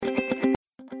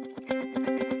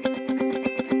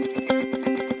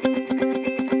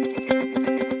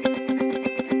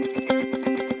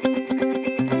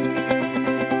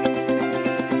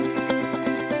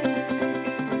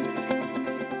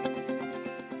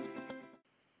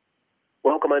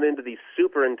Welcome on into the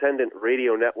Superintendent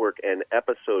Radio Network and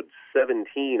episode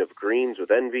 17 of Greens with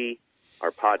Envy,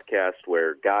 our podcast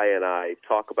where Guy and I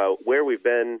talk about where we've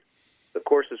been, the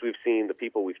courses we've seen, the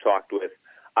people we've talked with.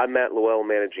 I'm Matt Lowell,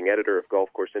 managing editor of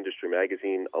Golf Course Industry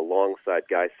Magazine, alongside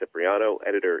Guy Cipriano,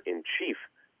 editor-in-chief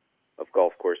of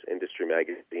Golf Course Industry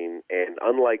Magazine. And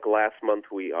unlike last month,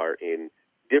 we are in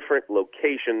different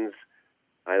locations.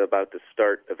 I'm about to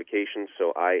start a vacation,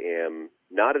 so I am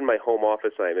not in my home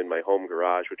office. I am in my home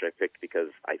garage, which I picked because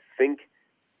I think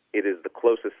it is the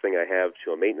closest thing I have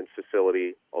to a maintenance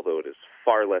facility, although it is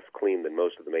far less clean than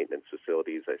most of the maintenance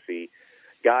facilities I see.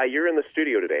 Guy, you're in the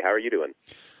studio today. How are you doing?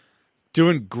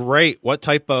 Doing great. What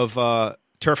type of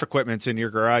turf equipment's in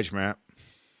your garage, Matt?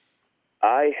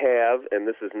 I have, and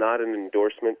this is not an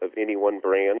endorsement of any one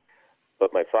brand,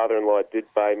 but my father-in-law did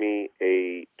buy me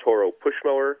a Toro push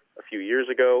mower a few years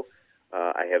ago.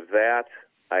 I have that.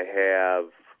 I have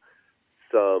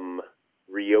some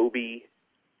Ryobi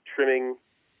trimming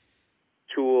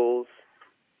tools,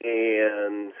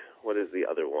 and what is the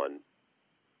other one?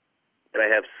 And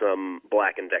I have some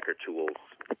Black & Decker tools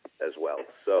as well.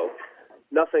 So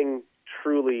nothing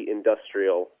truly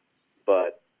industrial,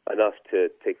 but enough to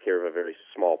take care of a very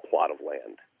small plot of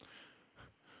land.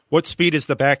 What speed is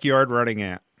the backyard running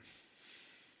at?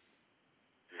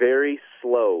 Very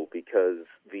slow, because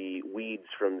the weeds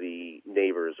from the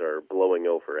neighbors are blowing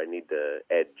over. I need to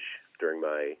edge during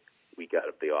my week out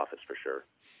of the office for sure.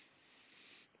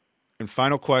 And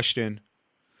final question,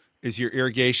 is your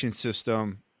irrigation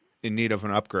system in need of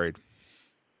an upgrade?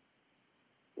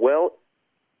 Well,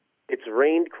 it's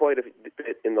rained quite a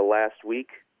bit in the last week,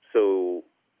 so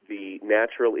the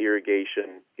natural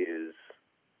irrigation is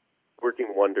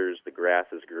working wonders. The grass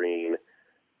is green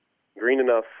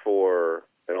enough for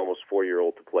an almost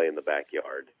 4-year-old to play in the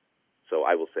backyard. So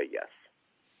I will say yes.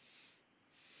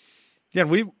 Yeah,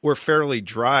 we were fairly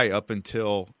dry up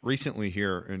until recently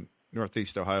here in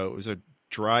Northeast Ohio. It was a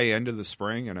dry end of the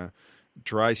spring and a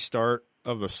dry start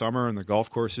of the summer, and the golf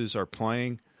courses are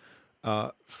playing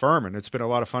firm, and it's been a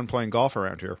lot of fun playing golf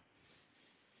around here.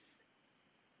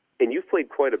 And you've played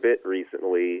quite a bit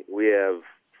recently. We have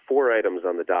 4 items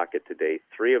on the docket today.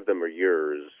 3 of them are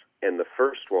yours, and the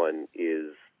first one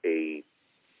is a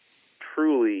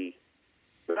truly,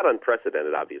 not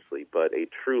unprecedented obviously, but a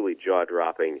truly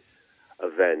jaw-dropping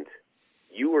event.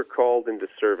 You were called into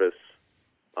service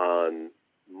on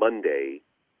Monday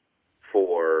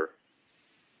for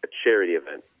a charity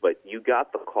event, but you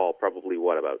got the call probably,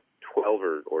 about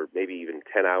 12 or maybe even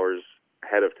 10 hours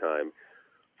ahead of time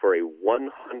for a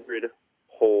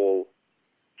 100-hole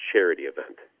charity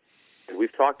event. And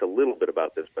we've talked a little bit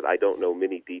about this, but I don't know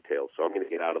many details, so I'm going to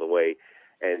get out of the way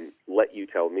and let you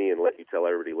tell me and let you tell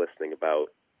everybody listening about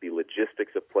the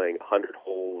logistics of playing 100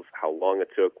 holes, how long it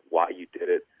took, why you did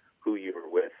it, who you were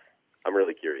with. I'm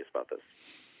really curious about this.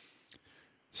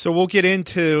 So we'll get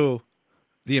into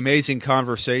the amazing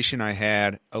conversation I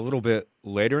had a little bit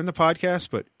later in the podcast,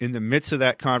 but in the midst of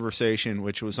that conversation,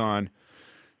 which was on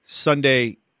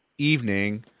Sunday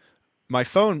evening, my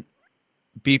phone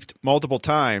beeped multiple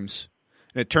times,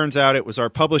 and it turns out it was our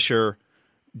publisher,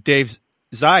 Dave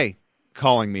Zai,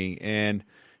 calling me, and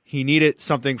he needed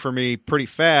something for me pretty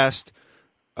fast.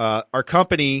 Our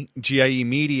company, GIE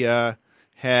Media,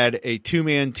 had a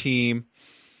 2-man team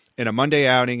in a Monday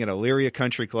outing at Elyria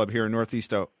Country Club here in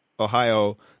Northeast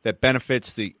Ohio that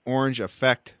benefits the Orange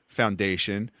Effect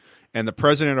Foundation, and the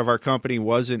president of our company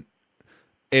wasn't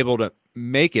able to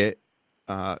make it,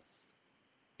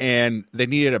 and they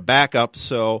needed a backup,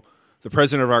 so the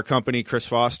president of our company, Chris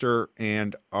Foster,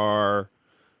 and our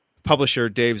publisher,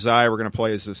 Dave Zai, were going to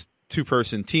play as this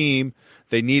 2-person team.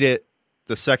 They needed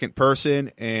the second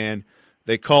person, and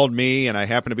they called me, and I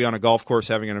happened to be on a golf course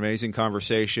having an amazing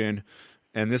conversation,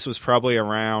 and this was probably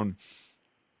around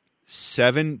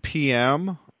 7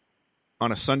 p.m.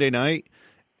 on a Sunday night,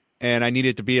 and I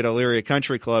needed to be at Elyria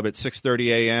Country Club at 6:30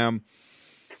 a.m.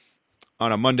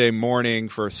 on a Monday morning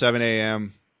for a 7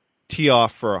 a.m.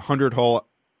 tee-off for a 100-hole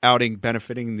outing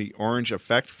benefiting the Orange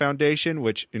Effect Foundation,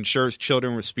 which ensures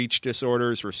children with speech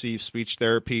disorders receive speech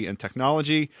therapy and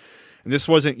technology. And this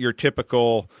wasn't your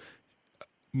typical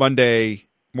Monday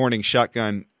morning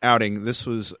shotgun outing. This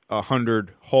was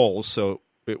 100 holes, so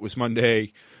it was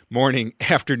Monday morning,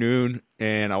 afternoon,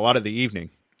 and a lot of the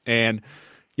evening. And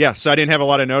yeah, so I didn't have a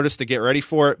lot of notice to get ready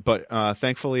for it, but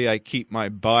thankfully I keep my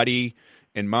body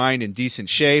and mind in decent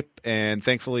shape, and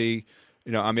thankfully,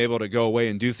 I'm able to go away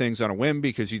and do things on a whim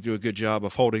because you do a good job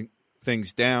of holding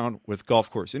things down with Golf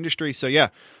Course Industry. So yeah,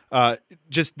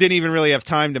 just didn't even really have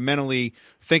time to mentally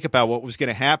think about what was going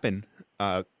to happen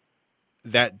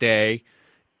that day.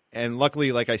 And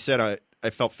luckily, like I said, I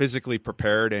felt physically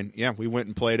prepared, and yeah, we went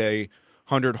and played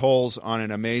 100 holes on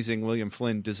an amazing William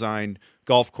Flynn designed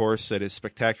golf course that is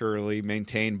spectacularly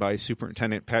maintained by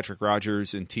Superintendent Patrick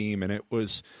Rogers and team, and it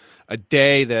was a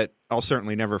day that I'll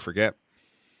certainly never forget.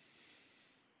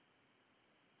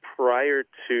 Prior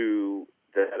to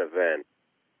that event,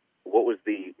 what was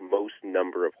the most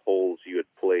number of holes you had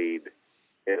played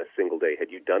in a single day? Had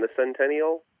you done a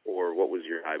Centennial, or what was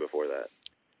your high before that?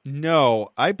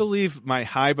 No, I believe my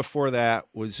high before that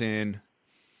was in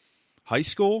high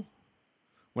school.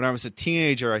 When I was a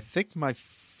teenager, I think my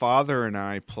father and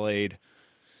I played,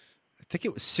 I think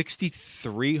it was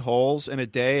 63 holes in a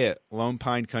day at Lone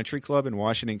Pine Country Club in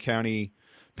Washington County,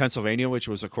 Pennsylvania, which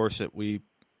was a course that we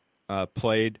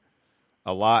played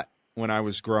a lot when I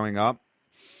was growing up.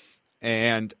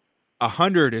 And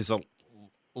 100 is a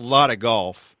lot of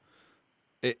golf.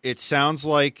 It sounds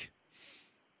like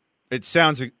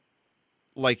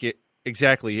it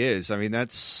exactly is. I mean,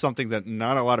 that's something that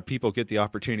not a lot of people get the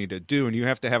opportunity to do, and you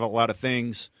have to have a lot of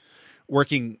things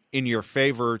working in your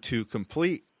favor to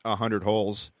complete 100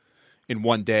 holes in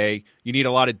one day. You need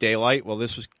a lot of daylight. Well,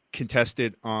 this was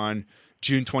contested on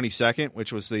June 22nd,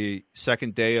 which was the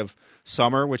second day of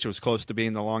summer, which was close to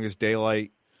being the longest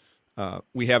daylight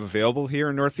we have available here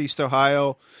in Northeast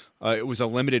Ohio. It was a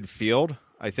limited field.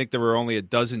 I think there were only a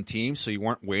dozen teams, so you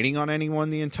weren't waiting on anyone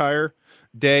the entire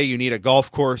day. You need a golf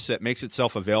course that makes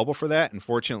itself available for that. And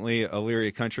fortunately,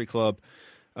 Elyria Country Club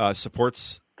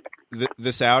supports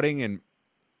this outing and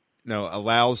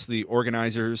allows the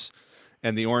organizers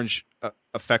and the Orange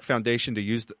Effect Foundation to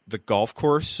use the golf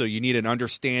course. So you need an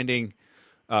understanding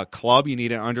club. You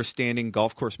need an understanding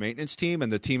golf course maintenance team.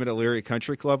 And the team at Elyria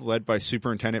Country Club, led by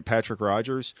Superintendent Patrick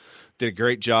Rogers, did a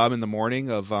great job in the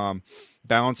morning of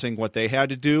balancing what they had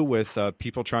to do with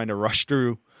people trying to rush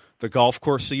through the golf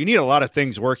course. So you need a lot of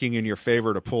things working in your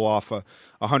favor to pull off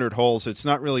 100 holes. It's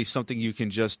not really something you can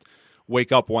just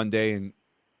wake up one day and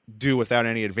do without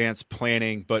any advanced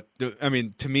planning. But, I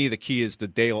mean, to me, the key is the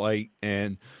daylight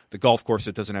and the golf course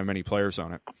that doesn't have many players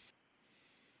on it.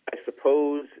 I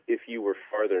suppose if you were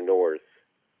farther north,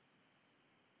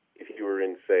 if you were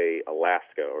in, say,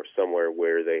 Alaska or somewhere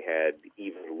where they had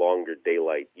even longer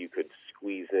daylight, you could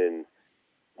squeeze in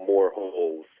more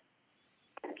holes.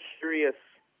 I'm curious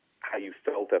how you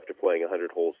felt after playing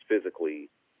 100 holes physically,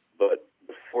 but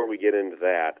before we get into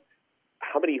that,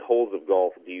 how many holes of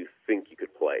golf do you think you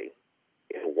could play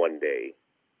in one day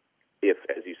if,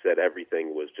 as you said,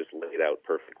 everything was just laid out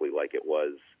perfectly like it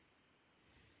was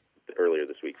earlier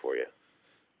this week for you?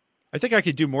 I think I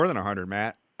could do more than 100,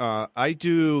 Matt. I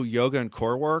do yoga and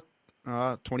core work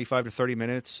 25 to 30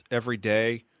 minutes every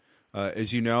day.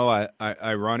 As you know,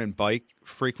 I run and bike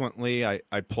frequently.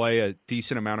 I play a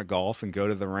decent amount of golf and go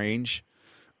to the range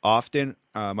often.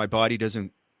 My body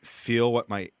doesn't feel what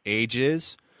my age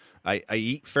is. I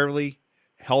eat fairly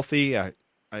healthy. I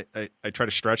try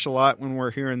to stretch a lot when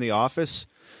we're here in the office.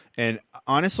 And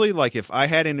honestly, like if I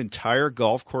had an entire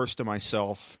golf course to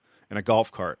myself and a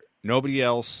golf cart, nobody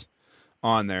else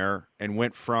on there, and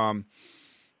went from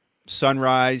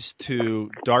sunrise to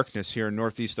darkness here in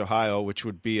Northeast Ohio, which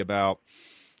would be about,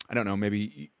 I don't know,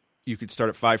 maybe you could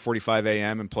start at 5:45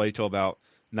 a.m. and play till about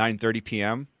 9:30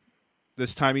 p.m.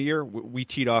 this time of year. We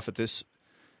teed off at this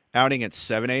outing at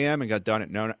 7 a.m. and got done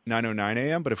at 9:09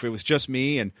 a.m. But if it was just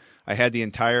me and I had the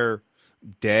entire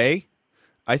day,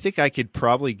 I think I could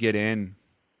probably get in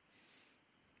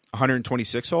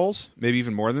 126 holes, maybe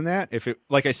even more than that. If it,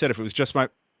 like I said, if it was just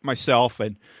myself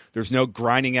and there's no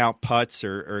grinding out putts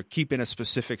or keeping a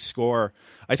specific score,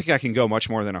 I think I can go much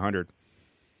more than 100.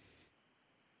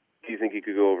 Do you think you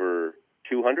could go over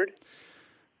 200?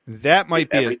 That might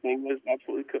be everything was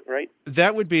absolutely right.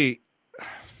 That would be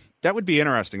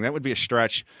interesting. That would be a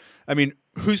stretch. I mean,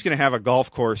 who's going to have a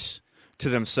golf course to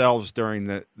themselves during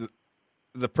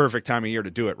the perfect time of year to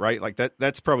do it, right? Like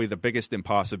that's probably the biggest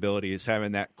impossibility, is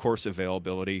having that course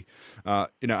availability. I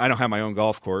don't have my own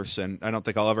golf course, and I don't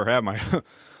think I'll ever have my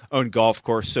own golf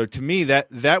course. So to me,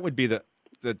 that would be the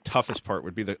toughest part,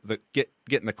 would be the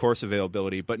getting the course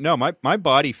availability. But no, my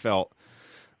body felt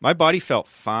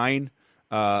fine.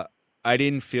 I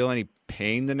didn't feel any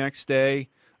pain the next day.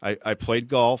 I played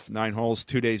golf 9 holes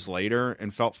 2 days later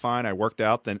and felt fine. I worked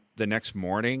out the next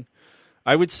morning.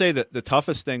 I would say that the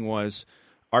toughest thing was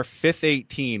our fifth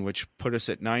 18, which put us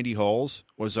at 90 holes,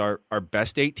 was our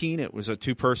best 18. It was a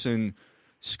 2-person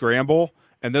scramble.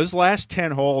 And those last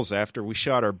 10 holes after we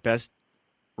shot our best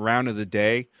round of the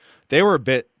day, they were a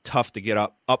bit tough to get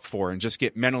up for and just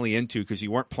get mentally into, because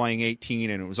you weren't playing 18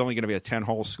 and it was only going to be a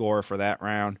 10-hole score for that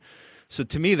round. So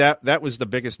to me, that was the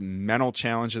biggest mental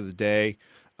challenge of the day.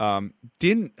 I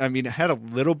had a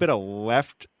little bit of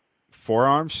left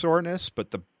forearm soreness, but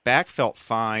the back felt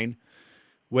fine,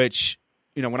 which,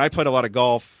 when I played a lot of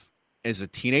golf as a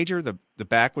teenager, the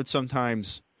back would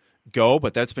sometimes go,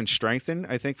 but that's been strengthened,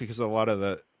 I think, because of a lot of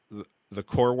the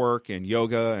core work and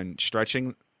yoga and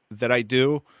stretching that I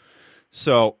do.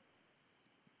 So,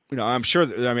 I'm sure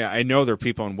I know there are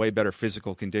people in way better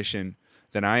physical condition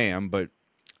than I am, but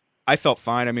I felt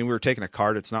fine. I mean, we were taking a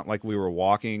cart. It's not like we were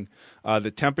walking.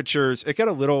 The temperatures, it got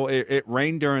it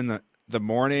rained during the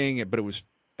morning, but it was,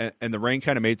 and the rain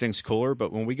kind of made things cooler.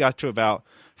 But when we got to about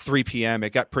 3 p.m.,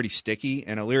 it got pretty sticky.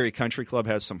 And Elyria Country Club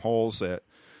has some holes that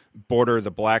border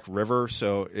the Black River,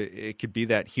 so it could be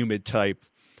that humid type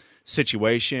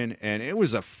situation. And it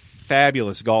was a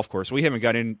fabulous golf course. We haven't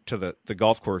got into the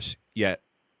golf course yet,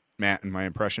 Matt, and my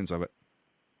impressions of it.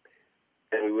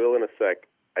 And we will in a sec.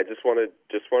 I just want to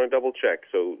double check.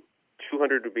 So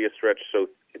 200 would be a stretch. So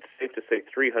it's safe to say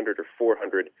 300 or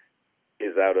 400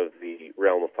 is out of the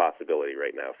realm of possibility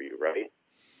right now for you, right?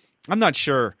 I'm not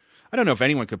sure. I don't know if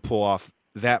anyone could pull off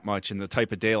that much in the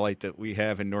type of daylight that we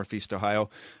have in Northeast Ohio.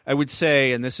 I would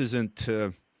say, and this isn't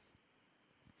to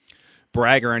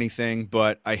brag or anything,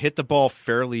 but I hit the ball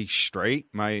fairly straight.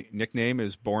 My nickname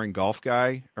is Boring Golf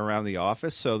Guy around the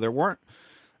office, so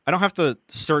I don't have to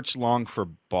search long for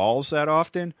balls that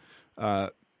often.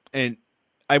 And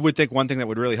I would think one thing that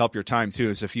would really help your time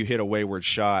too is if you hit a wayward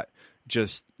shot,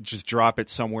 just drop it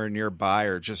somewhere nearby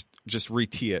or just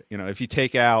re-tee it. If you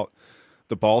take out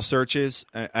the ball searches,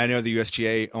 I know the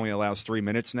USGA only allows 3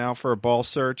 minutes now for a ball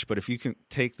search, but if you can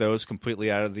take those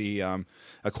completely out of the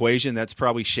equation, that's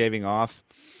probably shaving off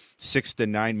 6 to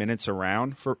 9 minutes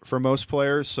around for most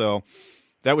players. So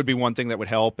that would be one thing that would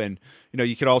help. And,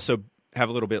 you could also have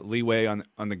a little bit leeway on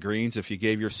the greens if you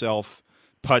gave yourself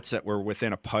putts that were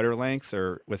within a putter length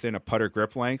or within a putter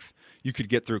grip length, you could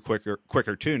get through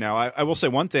quicker too. Now, I will say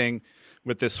one thing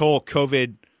with this whole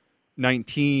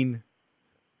COVID-19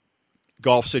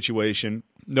 golf situation,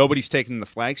 nobody's taking the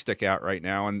flag stick out right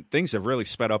now, and things have really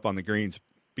sped up on the greens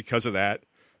because of that.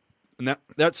 And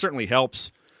that certainly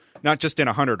helps, not just in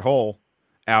a 100-hole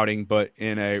outing, but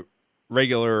in a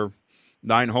regular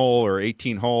 9-hole or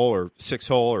 18-hole or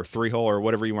 6-hole or 3-hole or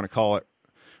whatever you want to call it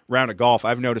round of golf.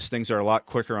 I've noticed things are a lot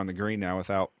quicker on the green now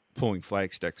without pulling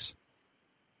flag sticks.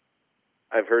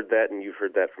 I've heard that, and you've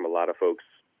heard that from a lot of folks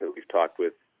that we've talked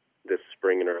with this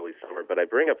spring and early summer. But I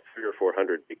bring up 300 or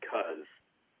 400 because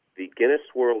the Guinness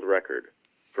World Record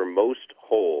for most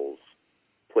holes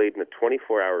played in a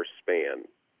 24-hour span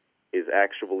is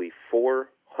actually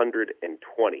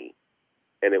 420,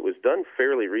 and it was done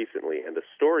fairly recently, and the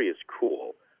story is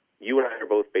cool. You and I are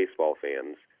both baseball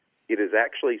fans. It is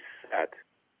actually set,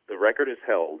 the record is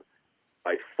held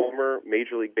by former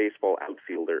Major League Baseball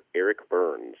outfielder Eric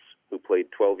Burns, who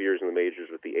played 12 years in the majors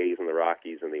with the A's and the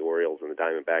Rockies and the Orioles and the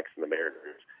Diamondbacks and the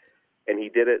Mariners. And he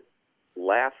did it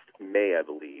last May, I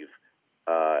believe,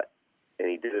 and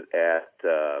he did it at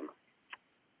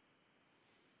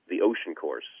the Ocean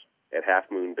Course at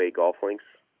Half Moon Bay Golf Links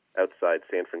outside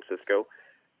San Francisco.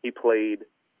 He played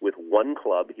with one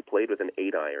club. He played with an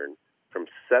 8-iron from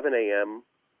 7 a.m.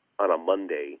 on a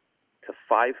Monday to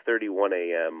 5:31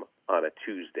 a.m. on a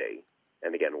Tuesday.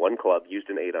 And again, one club, used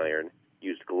an 8-iron,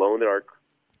 used glow-in-the-dark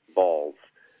balls,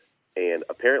 and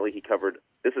apparently he covered,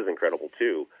 this is incredible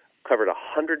too, covered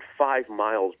 105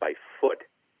 miles by foot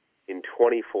in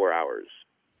 24 hours.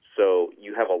 So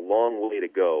you have a long way to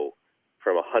go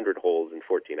from 100 holes in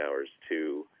 14 hours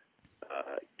to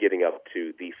getting up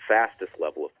to the fastest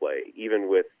level of play, even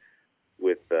with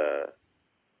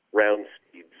round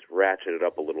speeds ratcheted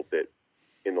up a little bit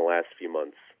in the last few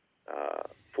months.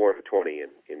 420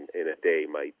 in a day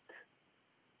might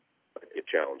be a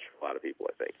challenge for a lot of people,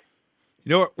 I think.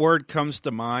 You know what word comes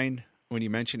to mind when you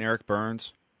mention Eric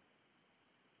Burns?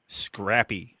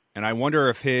 Scrappy. And I wonder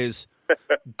if his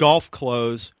golf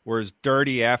clothes were as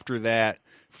dirty after that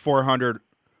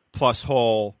 400-plus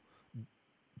hole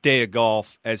day of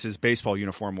golf as his baseball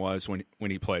uniform was when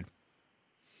he played.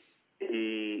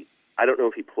 I don't know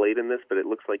if he played in this, but it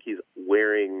looks like he's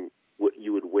wearing what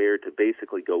you would wear to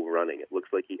basically go running. It looks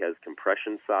like he has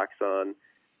compression socks on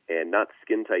and not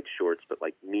skin-tight shorts, but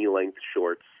like knee-length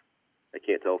shorts. I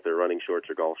can't tell if they're running shorts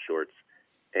or golf shorts,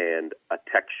 and a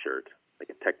tech shirt, like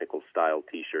a technical style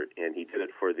T-shirt. And he did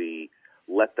it for the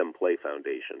Let Them Play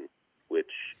Foundation,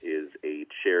 which is a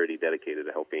charity dedicated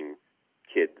to helping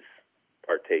kids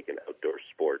partake in outdoor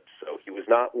sports. So he was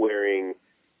not wearing,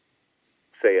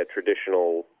 say, a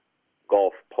traditional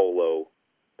golf polo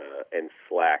and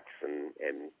slacks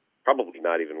and probably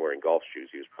not even wearing golf shoes.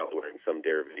 He was probably wearing some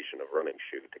derivation of running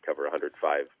shoe to cover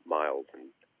 105 miles in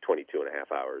 22 and a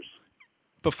half hours.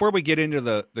 before we get into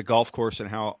the golf course and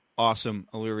how awesome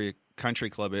Elyria Country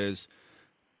Club is,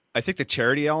 I think the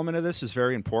charity element of this is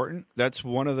very important. That's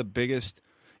one of the biggest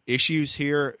issues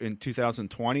here in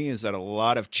 2020 is that a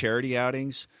lot of charity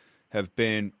outings have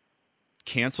been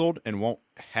canceled and won't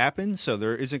happen. So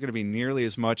there isn't going to be nearly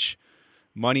as much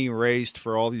money raised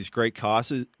for all these great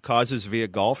causes via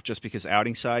golf just because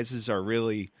outing sizes are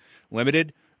really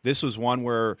limited. This was one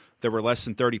where there were less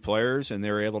than 30 players and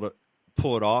they were able to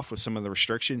pull it off with some of the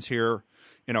restrictions here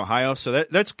in Ohio. So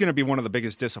that's going to be one of the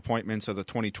biggest disappointments of the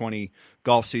 2020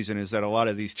 golf season is that a lot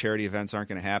of these charity events aren't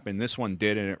going to happen. This one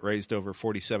did, and it raised over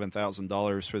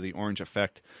 $47,000 for the Orange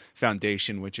Effect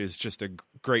Foundation, which is just a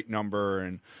great number.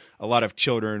 And a lot of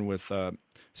children with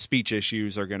speech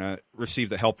issues are going to receive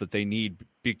the help that they need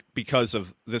because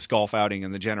of this golf outing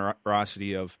and the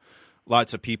generosity of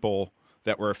lots of people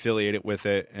that were affiliated with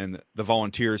it and the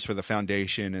volunteers for the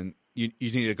foundation. And you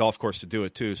need a golf course to do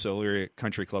it too. So Elyria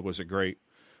Country Club was a great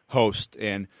host.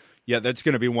 And yeah, that's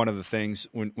going to be one of the things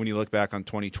when you look back on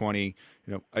 2020,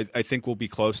 I think we'll be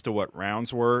close to what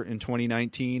rounds were in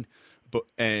 2019,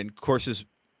 and courses,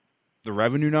 the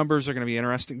revenue numbers are going to be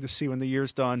interesting to see when the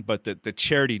year's done, but the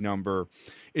charity number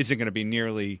isn't going to be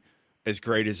nearly as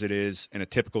great as it is in a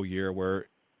typical year where,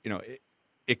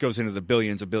 it goes into the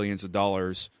billions of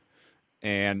dollars.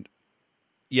 And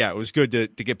yeah, it was good to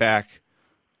get back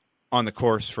on the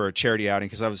course for a charity outing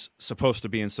because I was supposed to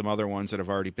be in some other ones that have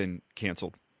already been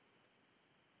canceled.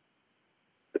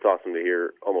 It's awesome to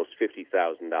hear almost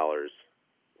 $50,000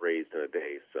 raised in a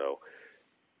day. So,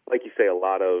 like you say, a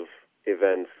lot of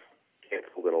events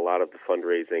canceled and a lot of the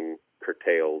fundraising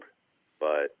curtailed,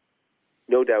 but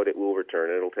no doubt it will return.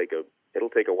 It'll take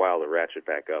a while to ratchet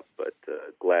back up, but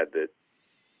glad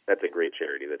that's a great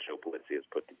charity that Joe Pulizzi has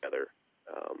put together.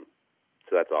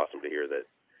 So that's awesome to hear that.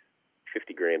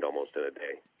 $50,000 almost in a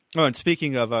day. Oh, and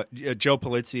speaking of Joe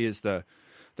Pulizzi is the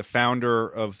founder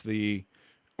of the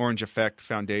Orange Effect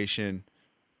Foundation,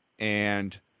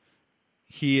 and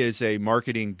he is a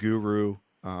marketing guru.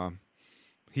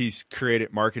 He's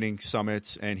created marketing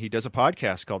summits, and he does a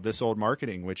podcast called This Old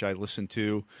Marketing, which I listen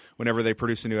to whenever they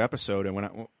produce a new episode.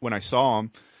 And when I saw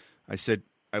him, I said,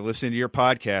 "I listened to your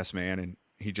podcast, man," and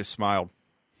he just smiled.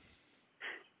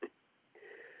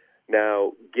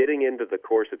 Now, getting into the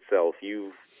course itself,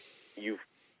 you've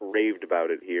raved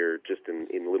about it here just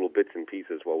in little bits and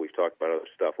pieces while we've talked about other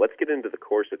stuff. Let's get into the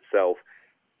course itself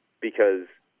because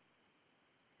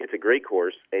it's a great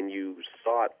course, and you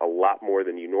saw it a lot more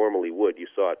than you normally would. You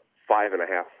saw it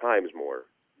 5.5 times more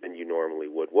than you normally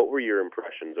would. What were your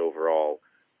impressions overall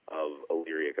of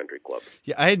Elyria Country Club?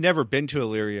 Yeah, I had never been to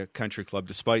Elyria Country Club,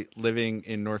 despite living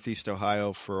in Northeast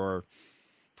Ohio for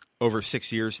over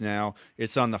 6 years now.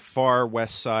 It's on the far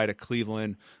west side of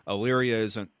Cleveland. Elyria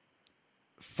is a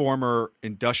former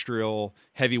industrial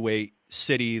heavyweight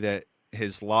city that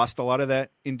has lost a lot of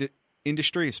that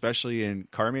industry, especially in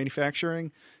car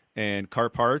manufacturing and car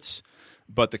parts.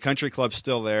 But the country club's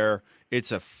still there.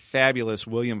 It's a fabulous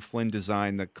William Flynn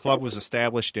design. The club was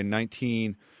established in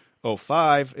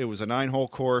 1905. It was a 9-hole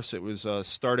course. It was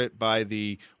started by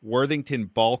the Worthington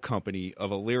Ball Company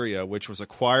of Elyria, which was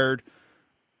acquired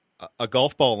a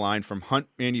golf ball line from Hunt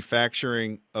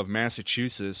Manufacturing of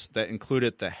Massachusetts that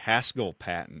included the Haskell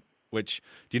patent, which,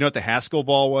 do you know what the Haskell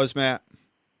ball was, Matt?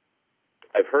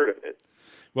 I've heard of it.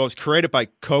 Well, it was created by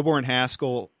Coburn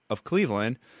Haskell of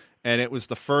Cleveland, and it was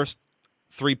the first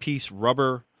 3-piece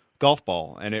rubber golf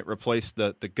ball, and it replaced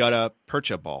the Gutta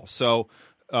Percha ball. So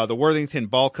the Worthington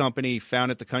Ball Company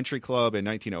founded the country club in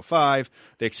 1905.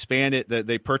 They expanded,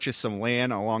 they purchased some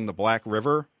land along the Black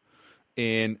River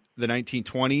in the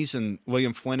 1920s, and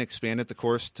William Flynn expanded the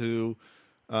course to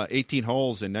 18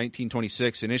 holes in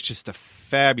 1926, and it's just a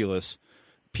fabulous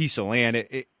piece of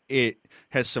land. It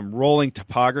has some rolling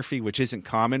topography, which isn't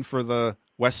common for the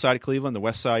west side of Cleveland. The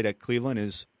west side of Cleveland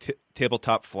is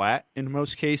tabletop flat in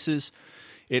most cases.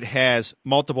 It has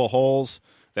multiple holes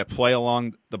that play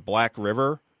along the Black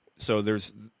River, so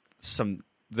there's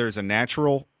a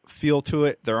natural feel to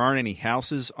it. There aren't any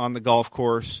houses on the golf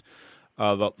course.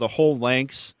 The whole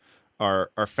lengths are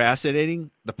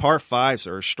fascinating. The par fives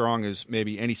are as strong as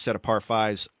maybe any set of par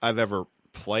fives I've ever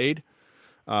played.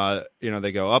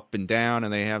 They go up and down,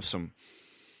 and they have some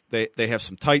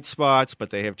tight spots, but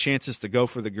they have chances to go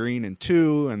for the green in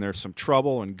 2, and there's some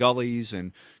trouble and gullies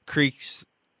and creeks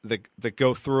that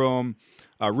go through them.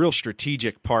 Real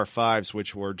strategic par fives,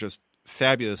 which were just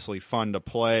fabulously fun to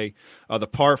play. The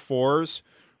par fours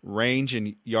range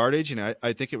and yardage, and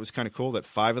I think it was kind of cool that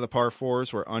 5 of the par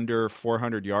fours were under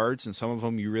 400 yards, and some of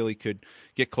them you really could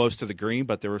get close to the green,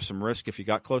 but there was some risk if you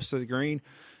got close to the green.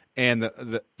 And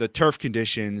the turf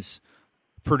conditions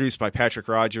produced by Patrick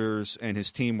Rogers and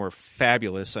his team were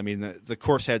fabulous. I mean, the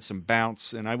course had some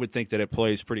bounce, and I would think that it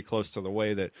plays pretty close to the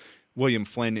way that William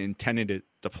Flynn intended it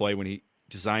to play when he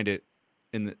designed it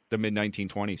in the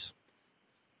mid-1920s.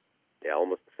 Yeah,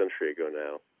 almost a century ago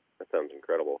now. That sounds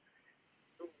incredible.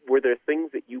 Were there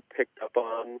things that you picked up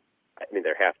on? I mean,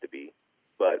 there have to be,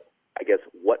 but I guess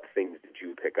what things did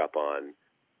you pick up on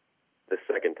the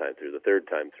second time through, the third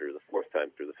time through, the fourth time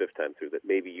through, the fifth time through that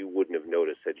maybe you wouldn't have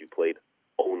noticed had you played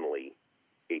only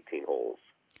 18 holes?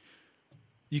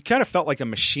 You kind of felt like a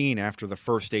machine after the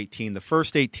first 18. The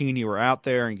first 18, you were out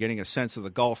there and getting a sense of the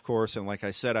golf course. And like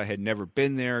I said, I had never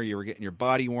been there. You were getting your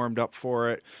body warmed up for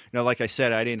it. You know, like I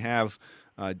said, I didn't have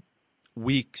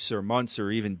weeks or months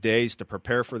or even days to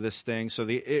prepare for this thing. So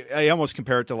I almost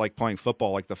compare it to like playing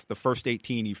football. Like the first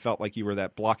 18, you felt like you were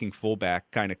that blocking fullback,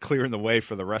 kind of clearing the way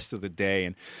for the rest of the day.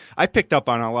 And I picked up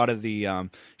on a lot of the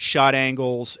shot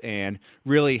angles and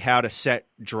really how to set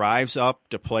drives up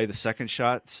to play the second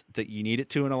shots that you need it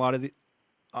to in a lot of the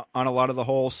on a lot of the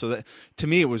holes. So that, to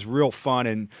me, it was real fun.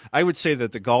 And I would say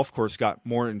that the golf course got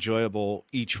more enjoyable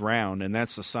each round. And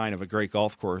that's the sign of a great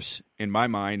golf course in my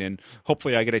mind. And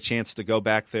hopefully I get a chance to go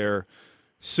back there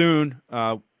soon.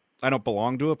 I don't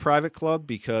belong to a private club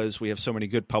because we have so many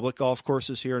good public golf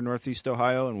courses here in Northeast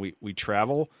Ohio, and we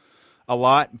travel a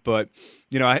lot. But,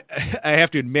 you know, I have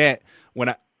to admit,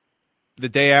 the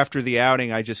day after the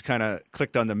outing, I just kind of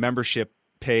clicked on the membership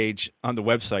page on the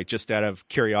website just out of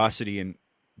curiosity and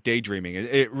daydreaming.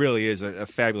 It really is a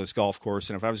fabulous golf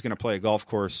course. And if I was going to play a golf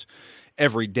course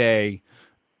every day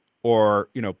or,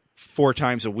 you know, 4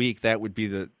 times a week, that would be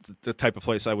the type of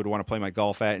place I would want to play my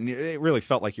golf at. And it really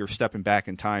felt like you're stepping back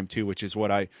in time too, which is what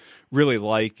I really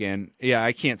like. And yeah,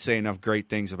 I can't say enough great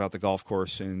things about the golf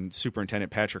course and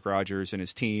Superintendent Patrick Rogers and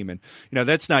his team. And, you know,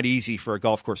 that's not easy for a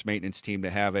golf course maintenance team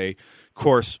to have a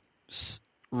course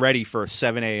ready for a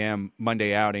 7 a.m.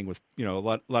 Monday outing with, you know,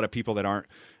 a lot of people that aren't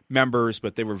members,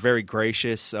 but they were very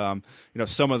gracious. You know,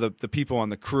 some of the people on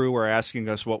the crew were asking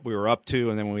us what we were up to,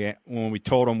 and then when we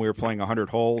told them we were playing 100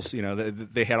 holes, you know,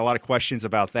 they had a lot of questions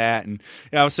about that. And you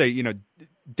know, I would say, you know,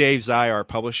 Dave Zai, our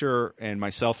publisher, and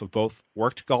myself have both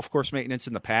worked golf course maintenance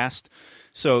in the past.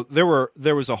 So there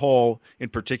was a hole in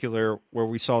particular where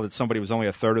we saw that somebody was only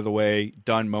a third of the way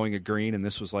done mowing a green, and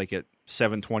this was like at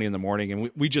 7:20 in the morning,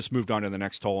 and we just moved on to the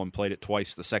next hole and played it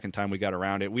twice the second time we got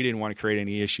around it. We didn't want to create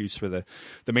any issues for the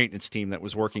maintenance team that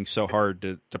was working so hard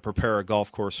to prepare a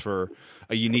golf course for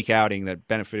a unique outing that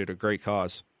benefited a great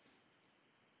cause.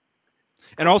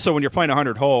 And also, when you're playing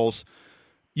 100 holes,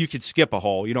 you could skip a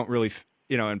hole. You don't really,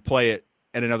 you know, and play it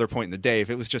at another point in the day. If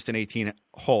it was just an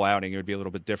 18-hole outing, it would be a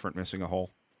little bit different missing a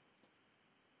hole.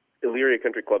 Elyria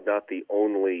Country Club, not the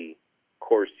only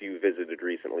course you visited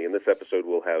recently. In this episode,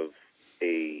 we'll have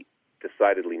a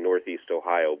decidedly Northeast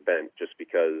Ohio bent just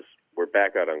because we're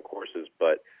back out on courses,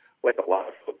 but like a lot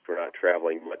of folks, we're not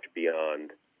traveling much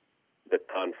beyond the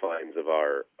confines of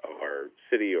our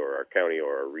city or our county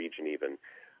or our region even.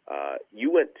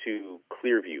 You went to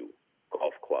Clearview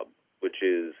Golf Club, which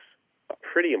is a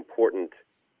pretty important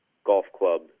golf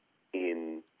club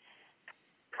in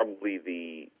probably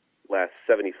the last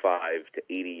 75 to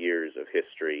 80 years of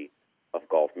history of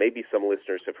golf. Maybe some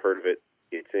listeners have heard of it.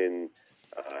 It's in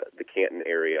the Canton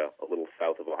area, a little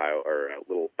south of Ohio, or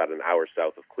about an hour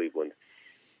south of Cleveland.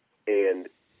 And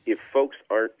if folks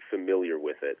aren't familiar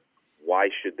with it, why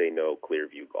should they know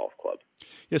Clearview Golf Club?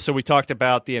 Yeah, so we talked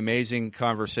about the amazing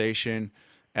conversation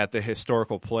at the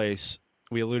historical place.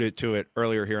 We alluded to it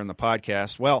earlier here in the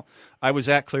podcast. Well, I was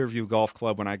at Clearview Golf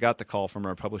Club when I got the call from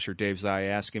our publisher, Dave Zai,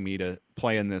 asking me to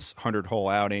play in this 100-hole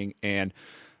outing. And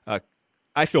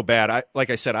I feel bad. Like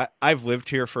I said, I've lived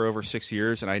here for over 6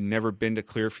 years, and I'd never been to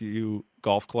Clearview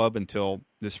Golf Club until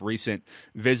this recent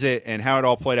visit. And how it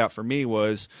all played out for me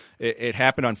was it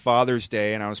happened on Father's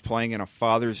Day, and I was playing in a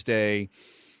Father's Day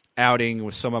outing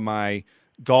with some of my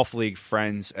golf league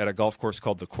friends at a golf course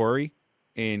called The Quarry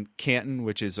in Canton,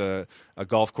 which is a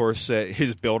golf course that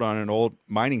is built on an old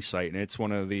mining site, and it's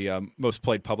one of the most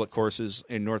played public courses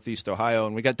in Northeast Ohio.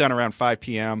 And we got done around 5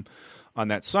 p.m. on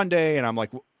that Sunday, and I'm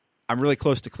like, I'm really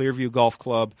close to Clearview Golf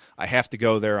Club. I have to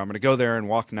go there. I'm going to go there and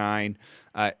walk 9.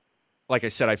 Like I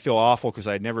said, I feel awful because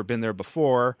I'd never been there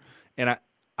before, and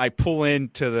I pull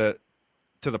into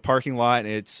the parking lot,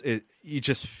 and you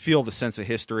just feel the sense of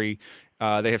history.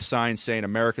 They have signs saying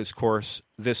America's Course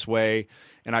this way.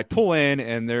 And I pull in,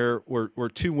 and there were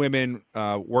two women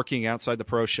working outside the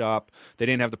pro shop. They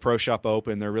didn't have the pro shop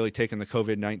open. They're really taking the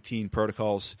COVID-19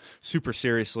 protocols super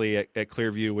seriously at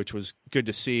Clearview, which was good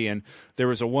to see. And there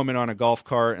was a woman on a golf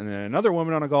cart and then another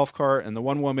woman on a golf cart. And the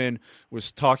one woman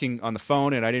was talking on the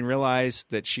phone, and I didn't realize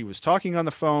that she was talking on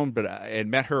the phone, but I had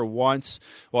met her once.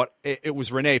 Well, it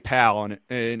was Renee Powell.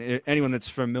 And anyone that's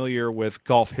familiar with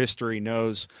golf history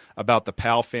knows about the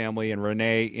Powell family and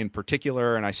Renee in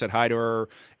particular. And I said hi to her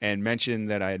and mentioned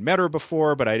that I had met her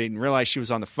before, but I didn't realize she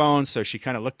was on the phone. So she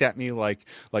kind of looked at me like,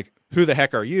 who the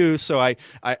heck are you? So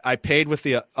I paid with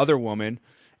the other woman,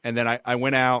 and then I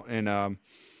went out and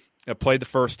I played the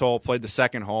first hole, played the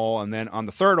second hole, and then on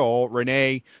the third hole,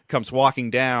 Renee comes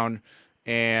walking down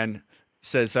and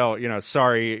says, "Oh,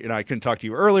 sorry, I couldn't talk to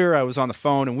you earlier. I was on the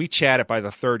phone," and we chatted by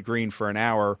the third green for an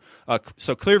hour.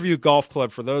 So Clearview Golf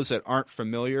Club, for those that aren't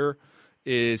familiar,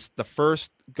 is the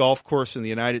first golf course in the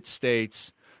United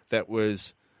States that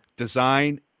was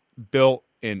designed, built,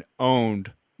 and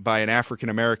owned by an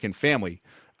African-American family.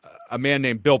 A man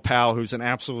named Bill Powell, who's an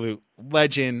absolute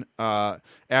legend,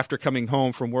 after coming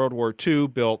home from World War II,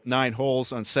 built 9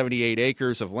 holes on 78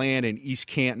 acres of land in East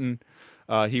Canton.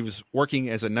 He was working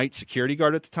as a night security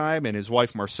guard at the time, and his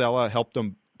wife Marcella helped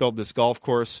him build this golf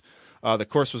course. The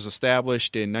course was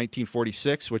established in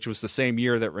 1946, which was the same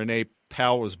year that Renee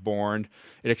Powell was born.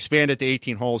 It expanded to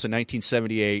 18 holes in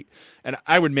 1978. And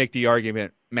I would make the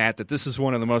argument, Matt, that this is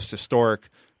one of the most historic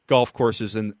golf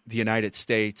courses in the United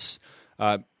States.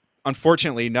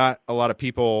 Unfortunately, not a lot of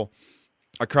people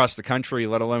across the country,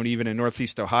 let alone even in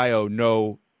Northeast Ohio,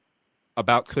 know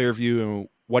about Clearview and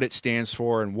what it stands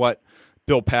for and what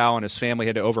Bill Powell and his family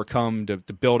had to overcome to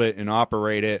build it and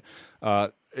operate it.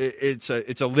 It's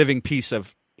a living piece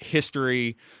of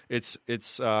history. It's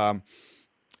a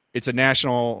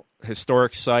national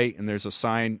historic site, and there's a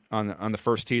sign on the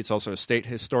first tee. It's also a state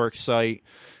historic site,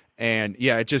 and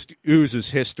yeah, it just oozes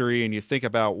history. And you think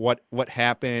about what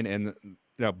happened, and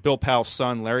Bill Powell's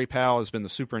son, Larry Powell, has been the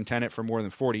superintendent for more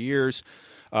than 40 years.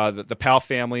 The Powell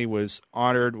family was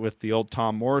honored with the Old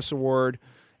Tom Morris Award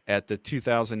at the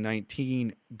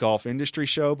 2019 Golf Industry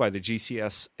Show by the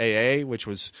GCSAA, which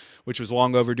was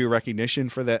long overdue recognition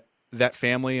for that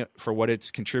family for what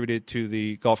it's contributed to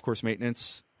the golf course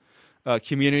maintenance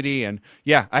community. And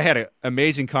yeah, I had an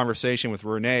amazing conversation with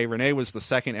Renee. Renee was the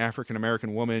second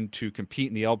African-American woman to compete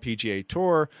in the LPGA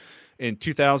Tour. In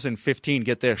 2015,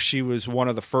 get this, she was one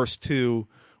of the first 2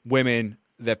 women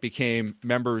that became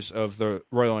members of the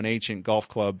Royal and Ancient Golf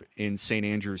Club in St.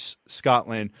 Andrews,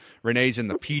 Scotland. Renee's in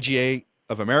the PGA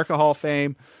of America Hall of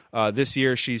Fame. This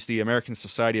year, she's the American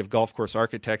Society of Golf Course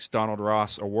Architects Donald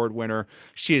Ross Award winner.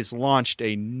 She has launched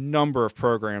a number of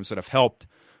programs that have helped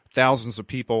thousands of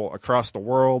people across the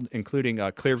world, including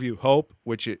Clearview Hope,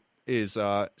 which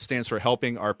stands for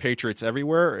Helping Our Patriots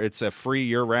Everywhere. It's a free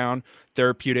year-round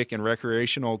therapeutic and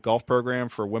recreational golf program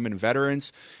for women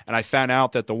veterans. And I found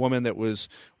out that the woman that was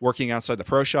working outside the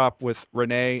pro shop with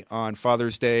Renee on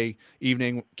Father's Day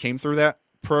evening came through that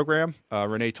program.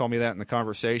 Renee told me that in the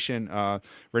conversation.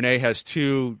 Renee has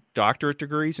 2 doctorate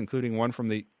degrees, including one from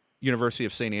the University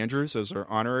of St. Andrews. Those are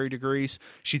honorary degrees.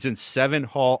 She's in 7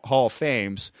 Hall of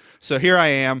Fames. So here I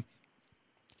am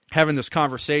having this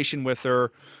conversation with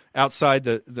her outside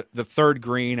the third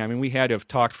green. I mean, we had to have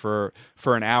talked for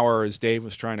an hour as Dave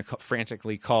was trying to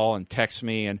frantically call and text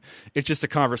me, and it's just a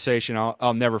conversation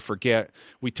I'll never forget.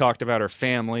 We talked about her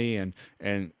family and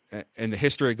the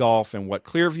history of golf and what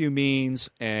Clearview means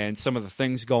and some of the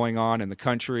things going on in the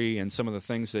country and some of the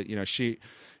things that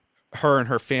her and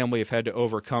her family have had to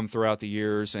overcome throughout the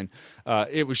years. And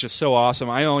it was just so awesome.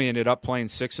 I only ended up playing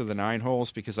 6 of the 9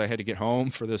 holes because I had to get home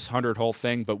for this 100-hole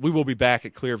thing. But we will be back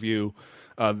at Clearview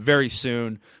very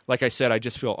soon. Like I said, I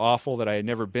just feel awful that I had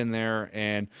never been there.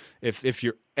 And if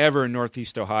you're ever in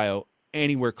Northeast Ohio,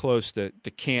 anywhere close to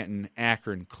Canton,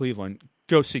 Akron, Cleveland,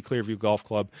 go see Clearview Golf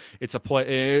Club.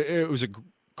 It was a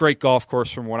great golf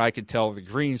course from what I could tell. The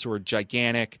greens were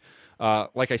gigantic.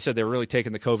 Like I said, they were really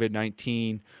taking the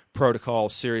COVID-19 protocol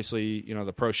seriously.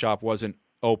 The pro shop wasn't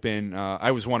open. I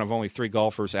was one of only 3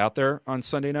 golfers out there on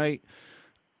Sunday night,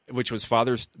 which was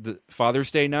Father's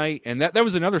Day night. And that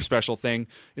was another special thing,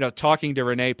 talking to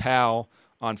Renee Powell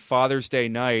on Father's Day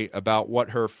night about what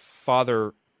her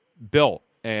father built.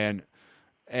 And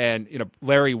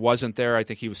Larry wasn't there. I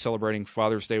think he was celebrating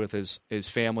Father's Day with his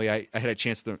family. I had a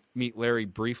chance to meet Larry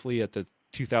briefly at the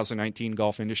 2019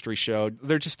 Golf Industry Show.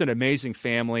 They're just an amazing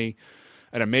family,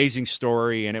 an amazing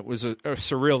story, and it was a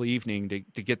surreal evening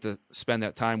to get to spend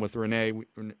that time with Renee.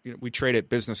 We traded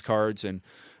business cards, and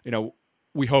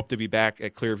we hope to be back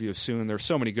at Clearview soon. There's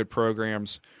so many good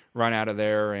programs run out of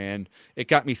there. And it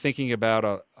got me thinking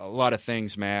about a lot of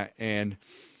things, Matt. And,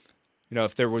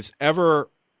 if there was ever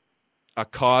a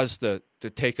cause to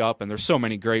take up, and there's so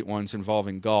many great ones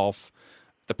involving golf,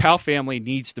 the Powell family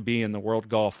needs to be in the World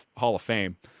Golf Hall of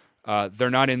Fame. They're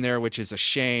not in there, which is a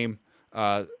shame.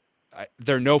 There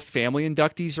are no family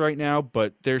inductees right now,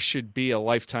 but there should be a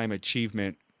lifetime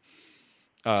achievement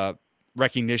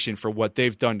recognition for what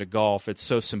they've done to golf. It's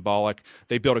so symbolic.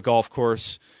 They built a golf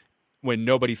course when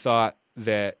nobody thought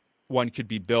that one could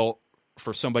be built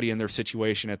for somebody in their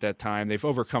situation at that time. They've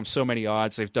overcome so many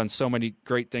odds. They've done so many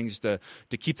great things to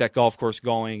keep that golf course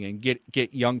going and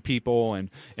get young people and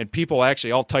people,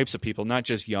 actually all types of people, not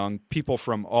just young, people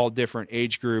from all different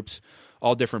age groups,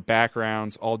 all different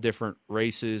backgrounds, all different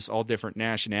races, all different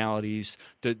nationalities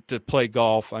to play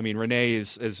golf. I mean, Renee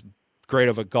is as great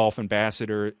of a golf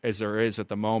ambassador as there is at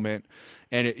the moment.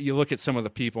 And you look at some of the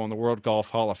people in the World Golf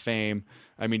Hall of Fame.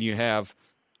 I mean, you have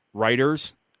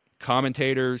writers,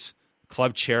 commentators,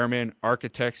 club chairmen,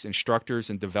 architects, instructors,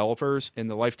 and developers in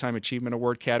the Lifetime Achievement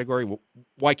Award category.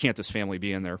 Why can't this family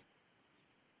be in there?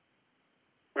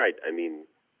 Right. I mean,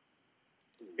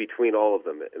 between all of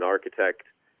them, an architect,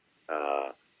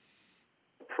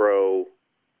 pro,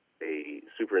 a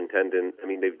superintendent, I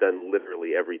mean, they've done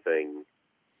literally everything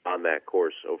on that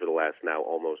course over the last now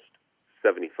almost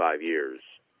 75 years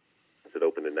since it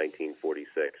opened in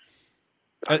 1946.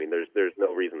 I mean, there's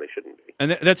no reason they shouldn't be.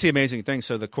 And that's the amazing thing.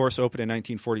 So the course opened in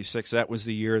 1946. That was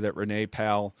the year that Renee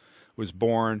Powell was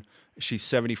born. She's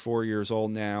 74 years old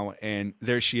now, and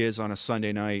there she is on a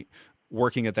Sunday night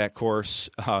working at that course,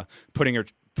 putting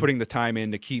the time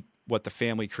in to keep what the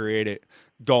family created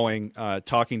going,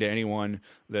 talking to anyone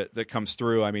that comes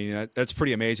through. I mean, that's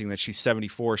pretty amazing that she's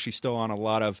 74. She's still on a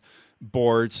lot of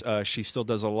boards. She still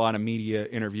does a lot of media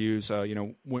interviews.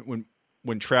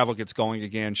 When travel gets going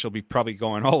again, she'll be probably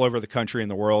going all over the country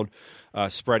and the world,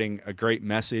 spreading a great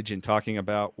message and talking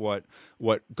about what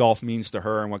golf means to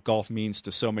her and what golf means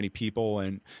to so many people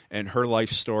and her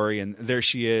life story. And there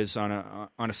she is on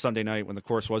a Sunday night when the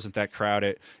course wasn't that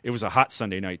crowded. It was a hot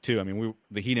Sunday night too. I mean,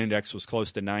 the heat index was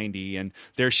close to 90, and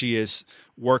there she is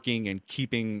working and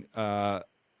keeping the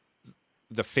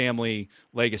family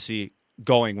legacy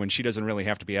going when she doesn't really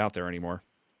have to be out there anymore.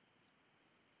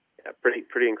 Yeah,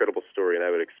 pretty incredible story, and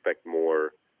I would expect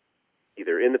more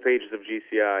either in the pages of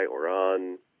GCI or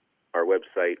on our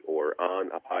website or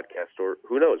on a podcast, or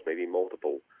who knows, maybe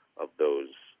multiple of those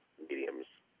mediums.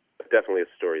 But definitely a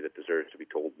story that deserves to be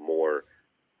told more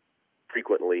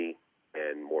frequently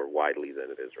and more widely than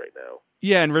it is right now.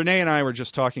 Yeah, and Renee and I were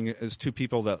just talking as two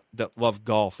people that love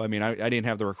golf. I mean, I didn't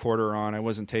have the recorder on. I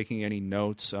wasn't taking any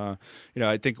notes. I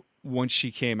think once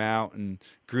she came out and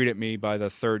greeted me by the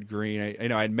third green,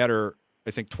 I'd met her,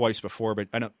 I think, twice before, but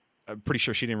I'm pretty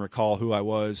sure she didn't recall who I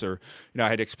was, or, I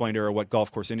had explained to her what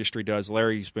Golf Course Industry does.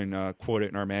 Larry's been quoted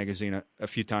in our magazine a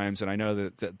few times, and I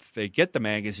know that they get the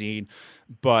magazine,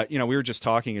 but, we were just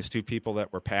talking as two people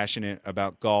that were passionate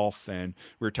about golf, and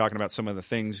we were talking about some of the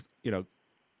things,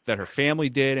 that her family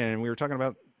did, and we were talking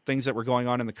about things that were going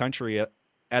on in the country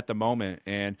at the moment.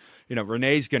 And,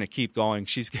 Renee's going to keep going.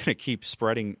 She's going to keep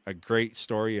spreading a great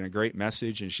story and a great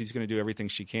message, and she's going to do everything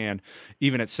she can,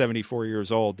 even at 74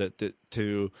 years old,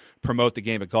 to promote the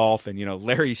game of golf. And,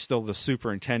 Larry's still the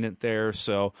superintendent there.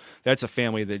 So that's a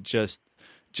family that just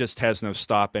has no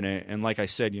stop in it. And like I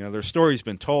said, their story's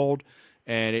been told,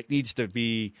 and it needs to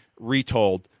be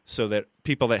retold so that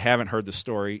people that haven't heard the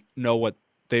story know what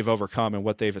they've overcome and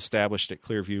what they've established at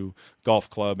Clearview Golf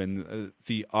Club, and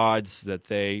the odds that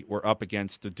they were up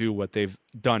against to do what they've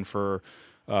done for,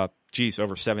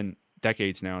 over 7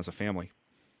 decades now as a family.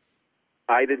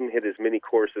 I didn't hit as many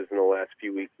courses in the last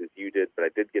few weeks as you did, but I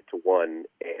did get to one,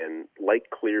 and like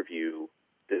Clearview,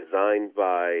 designed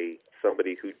by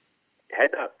somebody who had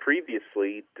not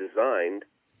previously designed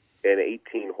an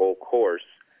 18-hole course,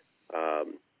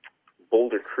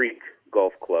 Boulder Creek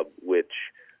Golf Club, which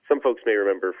some folks may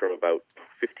remember from about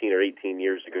 15 or 18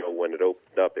 years ago when it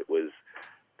opened up. It was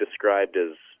described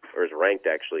as, or is ranked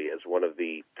actually, as one of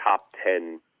the top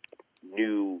 10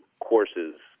 new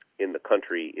courses in the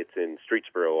country. It's in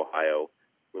Streetsboro, Ohio,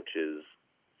 which is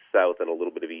south and a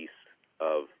little bit of east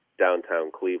of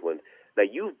downtown Cleveland. Now,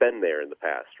 you've been there in the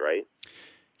past, right?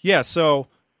 Yeah, so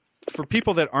for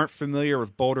people that aren't familiar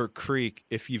with Boulder Creek,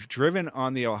 if you've driven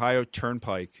on the Ohio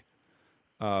Turnpike,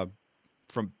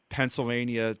 from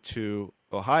Pennsylvania to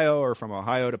Ohio or from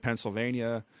Ohio to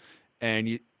Pennsylvania,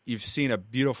 and you've seen a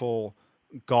beautiful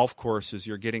golf course as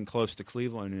you're getting close to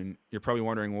Cleveland, and you're probably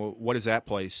wondering, well, what is that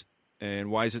place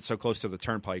and why is it so close to the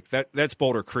Turnpike? That's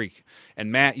Boulder Creek.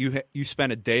 And Matt, you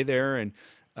spent a day there, and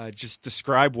Just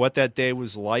describe what that day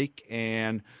was like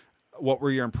and what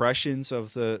were your impressions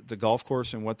of the golf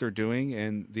course and what they're doing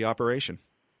and the operation.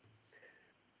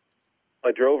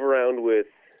 I drove around with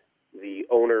the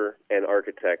owner and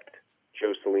architect,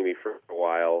 Joe Salimi, for a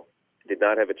while. Did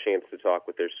not have a chance to talk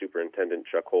with their superintendent,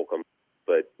 Chuck Holcomb,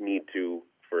 but need to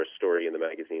for a story in the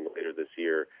magazine later this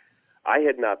year. I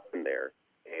had not been there,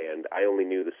 and I only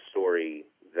knew the story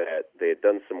that they had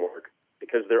done some work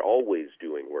because they're always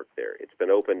doing work there. It's been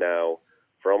open now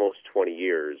for almost 20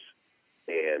 years,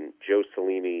 and Joe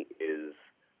Salimi is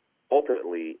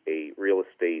ultimately a real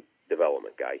estate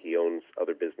development guy. He owns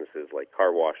other businesses like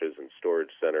car washes and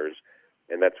storage centers,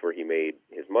 and that's where he made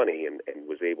his money and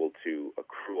was able to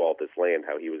accrue all this land,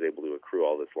 how he was able to accrue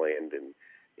all this land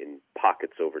in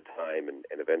pockets over time and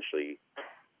eventually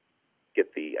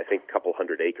get the, I think, couple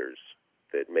hundred acres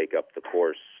that make up the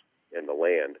course and the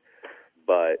land.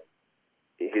 But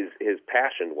his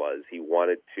passion was he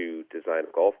wanted to design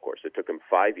a golf course. It took him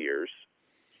 5 years.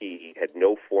 He had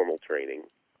no formal training.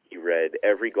 He read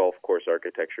every golf course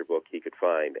architecture book he could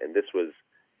find, and this was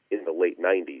in the late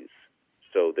 90s.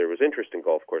 So there was interest in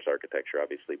golf course architecture,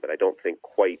 obviously, but I don't think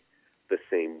quite the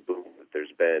same boom that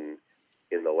there's been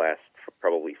in the last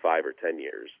probably 5 or 10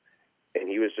 years. And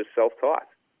he was just self-taught.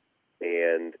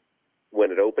 And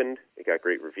when it opened, it got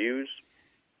great reviews.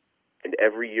 And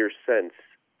every year since,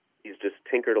 he's just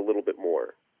tinkered a little bit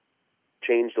more,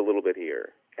 changed a little bit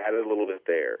here, added a little bit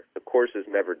there. The course is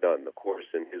never done. The course,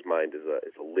 in his mind, is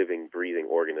a living, breathing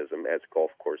organism, as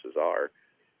golf courses are.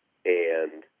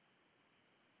 And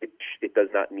it does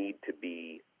not need to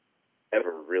be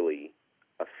ever really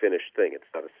a finished thing. It's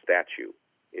not a statue.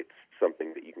 It's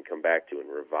something that you can come back to and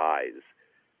revise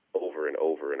over and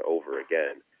over and over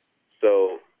again.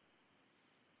 So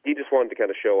he just wanted to kind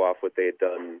of show off what they had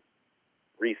done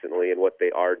recently and what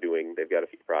they are doing. They've got a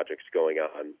few projects going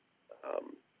on.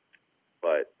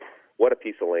 But what a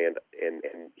piece of land, and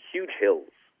huge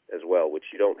hills as well, which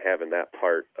you don't have in that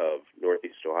part of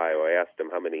Northeast Ohio. I asked him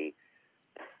how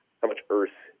much earth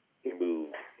he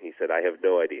moved. He said, I have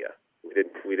no idea.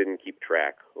 We didn't keep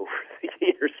track over the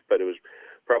years, but it was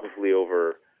probably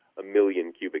over 1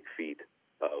 million cubic feet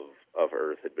of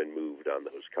earth had been moved on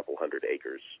those couple hundred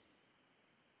acres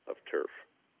of turf.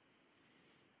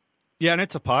 Yeah, and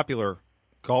it's a popular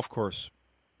golf course.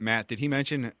 Matt, did he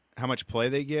mention how much play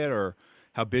they get or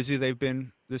how busy they've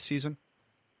been this season?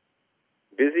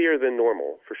 Busier than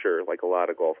normal, for sure, like a lot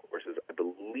of golf courses. I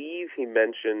believe he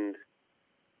mentioned,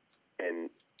 and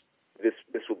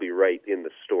this will be right in the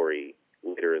story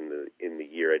later in the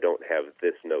year. I don't have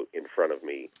this note in front of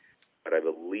me, but I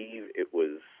believe it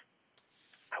was,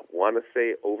 I want to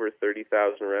say, over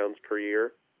 30,000 rounds per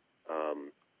year.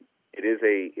 It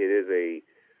is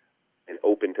an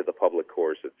open to the public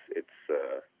course. It's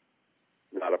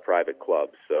not a private club,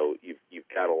 so you've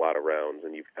got a lot of rounds,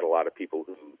 and you've got a lot of people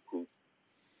who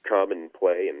come and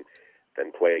play and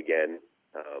then play again.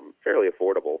 Fairly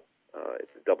affordable.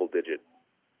 It's a double digit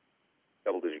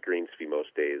greens fee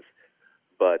most days,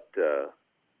 but I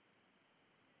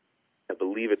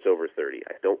believe it's over 30.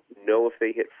 I don't know if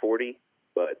they hit 40,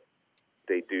 but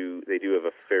they do have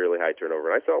a fairly high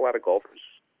turnover. And I saw a lot of golfers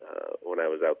when I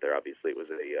was out there. Obviously, it was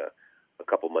a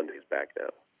couple Mondays back now.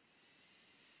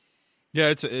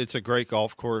 Yeah, it's a great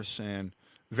golf course and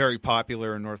very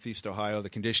popular in Northeast Ohio. The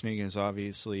conditioning is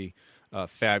obviously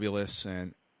fabulous,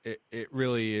 and it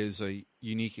really is a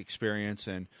unique experience.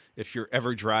 And if you're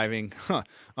ever driving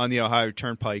on the Ohio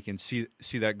Turnpike and see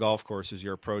that golf course as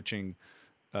you're approaching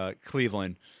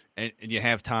Cleveland and you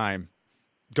have time,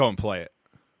 go and play it.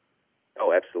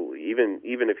 Oh, absolutely.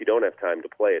 Even if you don't have time to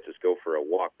play it, just go for a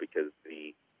walk, because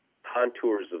the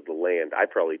contours of the land, I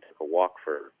probably took a walk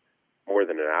for more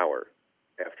than an hour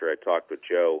after I talked with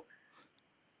Joe.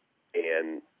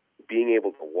 And being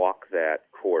able to walk that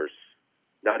course,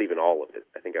 not even all of it,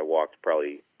 I think I walked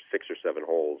probably 6 or 7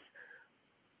 holes,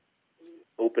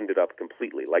 opened it up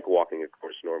completely, like walking a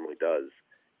course normally does.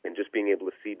 And just being able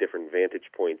to see different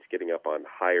vantage points, getting up on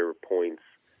higher points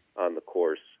on the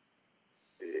course,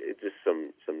 it's just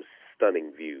some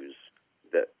stunning views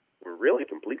that were really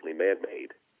completely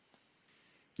man-made.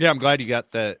 Yeah, I'm glad you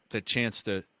got the chance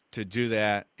to do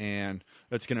that, and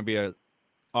that's going to be a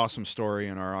awesome story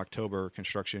in our October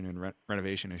construction and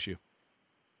renovation issue.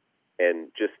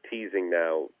 And just teasing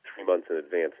now 3 months in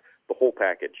advance, the whole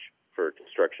package for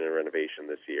construction and renovation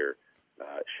this year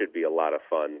should be a lot of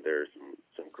fun. There's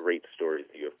some great stories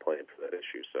that you have planned for that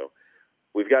issue. So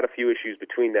we've got a few issues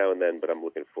between now and then, but I'm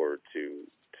looking forward to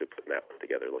putting that one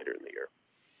together later in the year.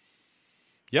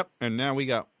 Yep, and now we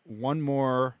got one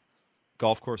more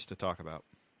golf course to talk about.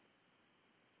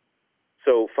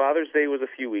 So Father's Day was a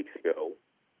few weeks ago,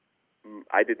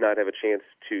 I did not have a chance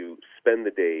to spend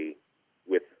the day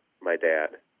with my dad.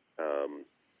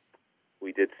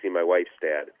 We did see my wife's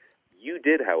dad. You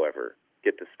did, however,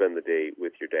 get to spend the day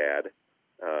with your dad,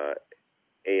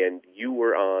 and you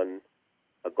were on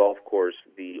a golf course,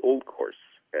 the old course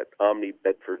at Omni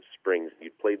Bedford Springs.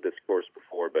 You'd played this course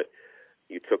before, but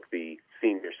you took the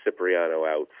senior Cipriano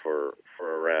out for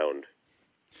a round.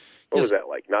 What was that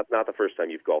like? Not the first time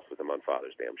you've golfed with him on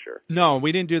Father's Day, I'm sure. No,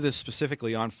 we didn't do this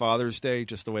specifically on Father's Day,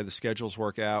 just the way the schedules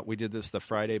work out. We did this the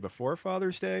Friday before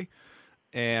Father's Day,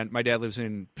 and my dad lives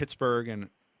in Pittsburgh, and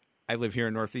I live here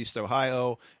in Northeast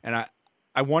Ohio, and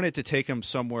I wanted to take him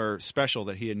somewhere special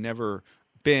that he had never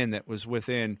been, that was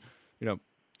within,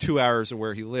 2 hours of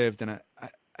where he lived. And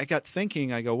I got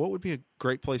thinking, I go, what would be a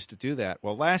great place to do that?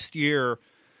 Well, last year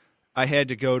I had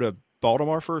to go to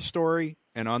Baltimore for a story,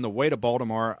 and on the way to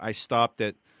Baltimore, I stopped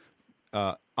at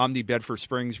Omni Bedford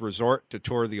Springs Resort to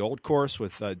tour the old course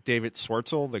with David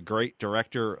Swartzel, the great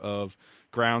director of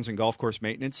grounds and golf course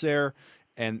maintenance there.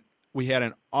 And we had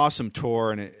an awesome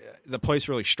tour, and the place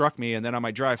really struck me. And then on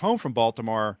my drive home from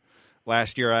Baltimore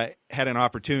last year, I had an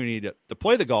opportunity to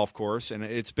play the golf course, and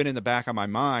it's been in the back of my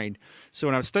mind. So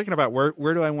when I was thinking about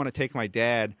where do I want to take my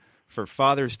dad for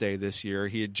Father's Day this year,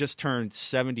 he had just turned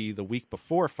 70 the week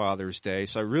before Father's Day.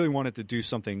 So I really wanted to do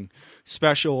something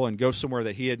special and go somewhere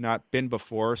that he had not been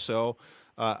before. So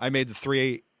I made the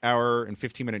 3-hour and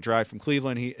 15-minute drive from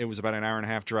Cleveland. It was about an hour and a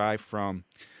half drive from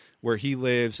where he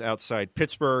lives outside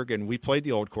Pittsburgh, and we played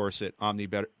the old course at Omni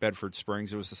Bedford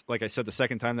Springs. It was, like I said, the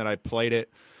second time that I played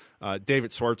it.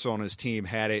 David Swartzel and his team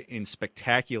had it in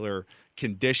spectacular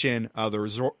condition.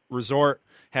 The resort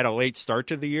had a late start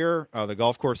to the year. The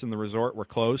golf course and the resort were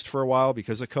closed for a while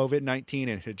because of COVID-19,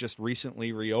 and it had just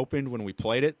recently reopened when we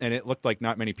played it, and it looked like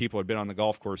not many people had been on the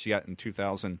golf course yet in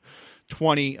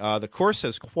 2020. The course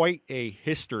has quite a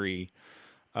history.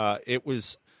 It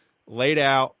was laid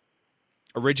out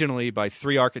originally by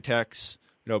three architects,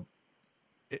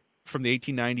 from the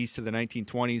 1890s to the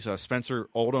 1920s. Spencer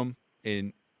Oldham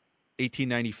in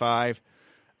 1895.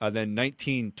 Then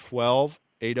 1912,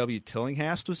 A.W.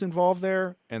 Tillinghast was involved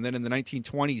there. And then in the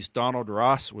 1920s, Donald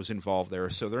Ross was involved there.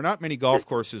 So there are not many golf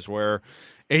courses where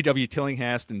A.W.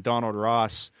 Tillinghast and Donald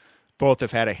Ross both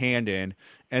have had a hand in.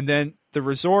 And then the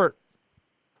resort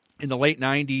in the late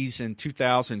 90s and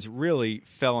 2000s really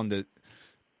fell into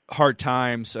hard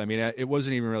times. I mean, it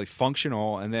wasn't even really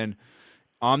functional. And then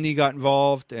Omni got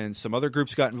involved and some other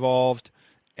groups got involved.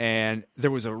 And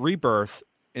there was a rebirth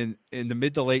in the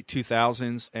mid to late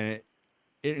 2000s, and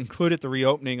it included the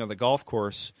reopening of the golf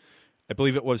course. I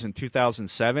believe it was in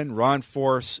 2007. Ron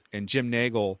Force and Jim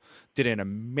Nagel did an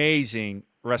amazing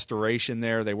restoration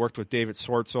there. They worked with David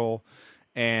Swartzel,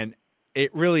 and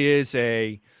it really is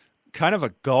a kind of a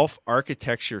golf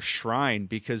architecture shrine,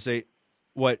 because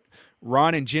what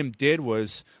Ron and Jim did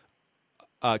was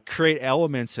create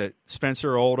elements that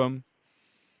Spencer Oldham,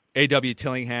 A.W.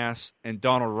 Tillinghast, and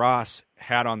Donald Ross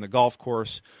had on the golf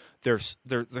course. There's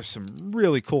some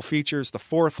really cool features. The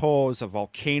fourth hole is a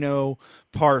volcano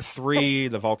par 3,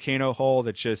 the volcano hole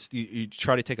that just you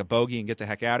try to take a bogey and get the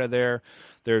heck out of there.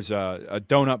 There's a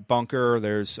donut bunker.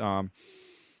 There's about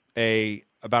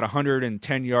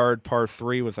 110-yard par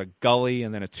 3 with a gully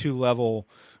and then a 2-level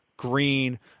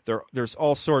green. There's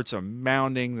all sorts of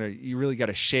mounding. You really got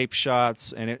to shape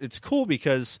shots, and it's cool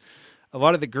because a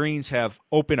lot of the greens have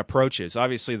open approaches.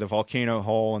 Obviously, the volcano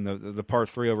hole and the par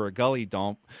 3 over a gully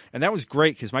don't. And that was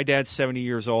great because my dad's 70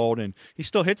 years old, and he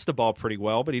still hits the ball pretty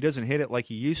well, but he doesn't hit it like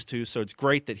he used to. So it's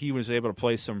great that he was able to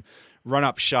play some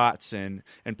run-up shots and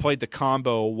played the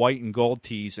combo white and gold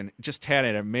tees, and just had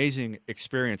an amazing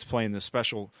experience playing this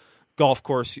special golf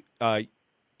course.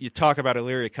 You talk about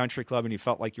Elyria Country Club and you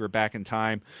felt like you were back in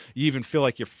time. You even feel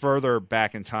like you're further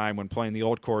back in time when playing the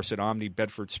old course at Omni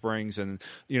Bedford Springs. And,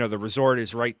 the resort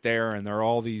is right there, and there are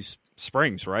all these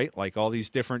springs, right? Like all these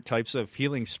different types of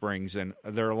healing springs, and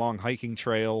they're along hiking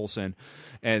trails. And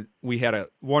we had a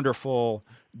wonderful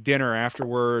dinner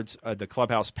afterwards at the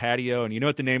clubhouse patio. And you know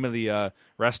what the name of the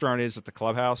restaurant is at the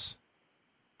clubhouse?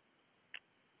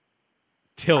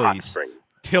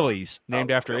 Tilly's, named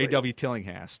after A.W.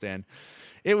 Tillinghast. And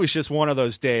it was just one of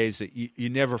those days that you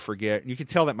never forget. And you can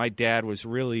tell that my dad was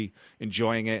really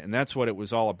enjoying it, and that's what it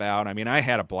was all about. I mean, I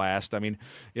had a blast. I mean,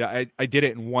 I did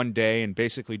it in one day and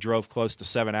basically drove close to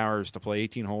 7 hours to play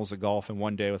 18 holes of golf in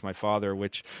one day with my father,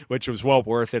 which was well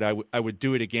worth it. I would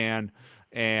do it again.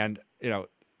 And,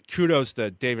 kudos to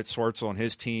David Swartzel and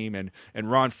his team,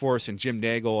 and Ron Force and Jim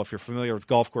Nagel. If you're familiar with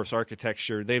golf course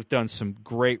architecture, they've done some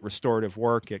great restorative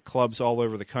work at clubs all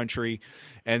over the country.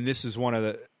 And this is one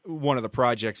of the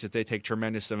projects that they take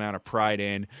tremendous amount of pride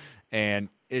in. And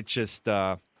it just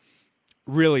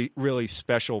really, really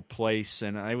special place.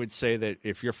 And I would say that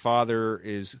if your father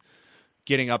is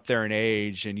getting up there in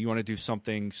age and you want to do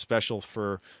something special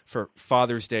for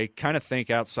Father's Day, kind of think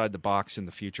outside the box in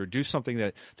the future. Do something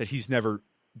that he's never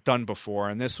done before.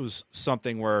 And this was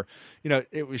something where,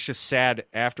 it was just sad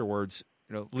afterwards,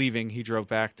 leaving. He drove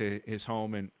back to his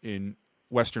home in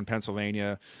Western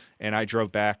Pennsylvania, and I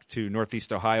drove back to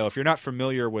Northeast Ohio. If you're not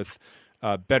familiar with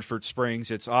Bedford Springs,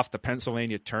 it's off the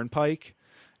Pennsylvania Turnpike.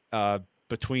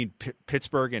 Between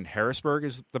Pittsburgh and Harrisburg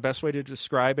is the best way to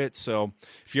describe it. So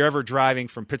if you're ever driving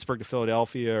from Pittsburgh to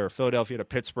Philadelphia or Philadelphia to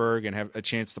Pittsburgh and have a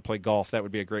chance to play golf, that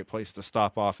would be a great place to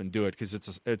stop off and do it, because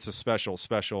it's a special,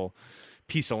 special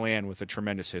piece of land with a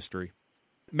tremendous history.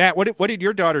 Matt, what did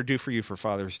your daughter do for you for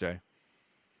Father's Day?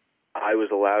 I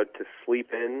was allowed to sleep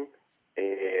in,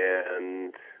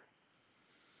 and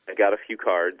I got a few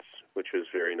cards, which was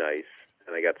very nice,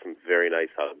 and I got some very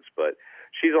nice hugs. But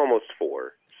she's almost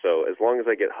 4. So as long as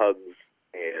I get hugs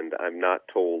and I'm not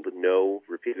told no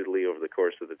repeatedly over the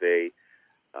course of the day,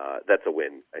 that's a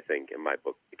win, I think, in my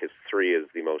book, because 3 is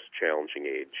the most challenging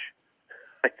age,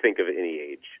 I think, of any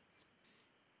age.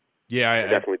 Yeah, I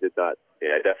definitely did not.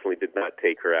 Yeah, I definitely did not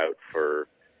take her out for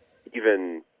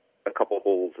even a couple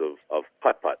holes of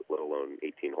putt-putt, let alone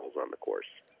 18 holes on the course.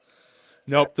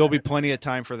 Nope, there'll be plenty of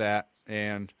time for that,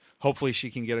 and hopefully she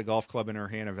can get a golf club in her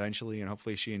hand eventually, and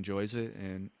hopefully she enjoys it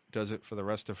and does it for the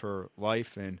rest of her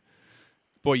life. And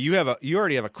boy, you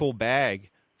already have a cool bag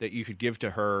that you could give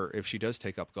to her if she does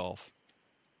take up golf.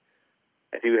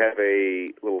 I do have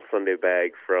a little Sunday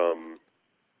bag from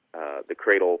the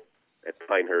Cradle at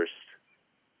Pinehurst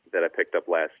that I picked up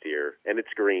last year, and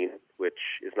it's green, which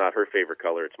is not her favorite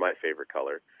color. It's my favorite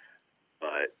color,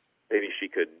 but maybe she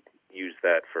could use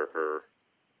that for her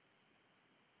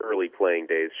early playing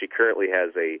days. She currently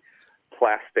has a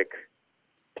plastic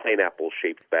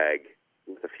pineapple-shaped bag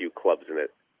with a few clubs in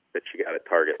it that she got at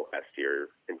Target last year,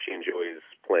 and she enjoys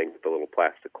playing with the little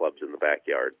plastic clubs in the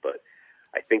backyard. But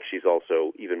I think she's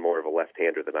also even more of a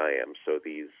left-hander than I am, so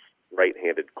these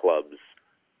right-handed clubs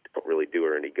don't really do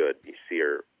her any good. You see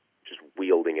her just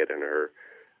wielding it in her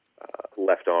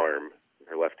left arm,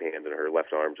 her left hand, and her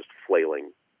left arm just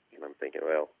flailing. And I'm thinking,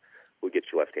 well, we'll get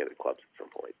you left-handed clubs at some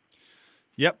point.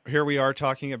 Yep, here we are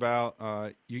talking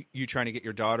about you trying to get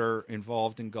your daughter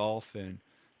involved in golf, and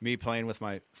me playing with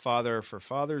my father for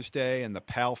Father's Day, and the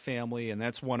Pal family. And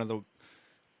that's one of the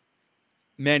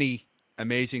many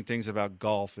amazing things about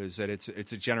golf, is that it's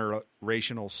a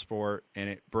generational sport, and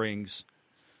it brings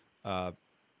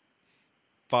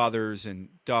fathers and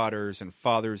daughters and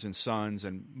fathers and sons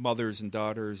and mothers and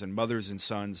daughters and mothers and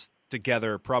sons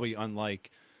together, probably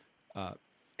unlike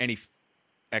any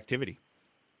activity.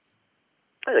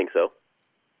 I think so,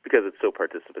 because it's so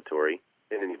participatory,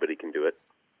 and anybody can do it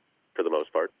for the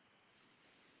most part.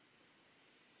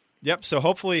 Yep. So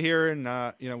hopefully here in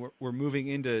we're moving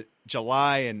into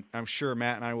July, and I'm sure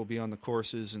Matt and I will be on the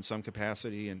courses in some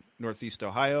capacity in Northeast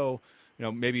Ohio.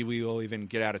 Maybe we will even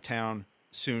get out of town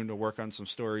soon to work on some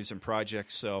stories and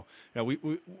projects. So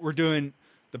we're doing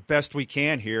the best we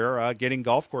can here, getting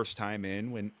golf course time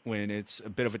in when it's a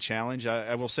bit of a challenge.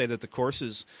 I will say that the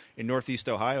courses in Northeast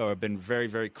Ohio have been very,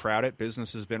 very crowded.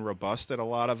 Business has been robust at a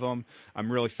lot of them.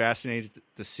 I'm really fascinated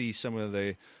to see some of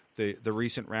the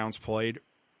recent rounds played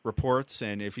reports.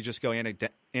 And if you just go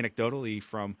anecdotally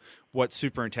from what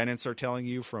superintendents are telling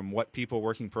you, from what people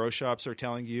working pro shops are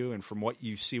telling you, and from what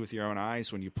you see with your own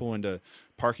eyes when you pull into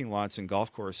parking lots and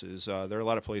golf courses, there are a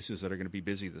lot of places that are going to be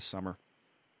busy this summer.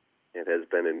 It has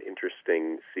been an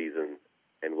interesting season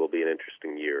and will be an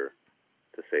interesting year,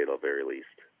 to say the very least.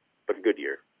 But a good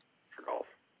year for golf.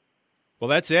 Well,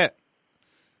 that's it.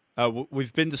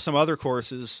 We've been to some other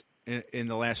courses in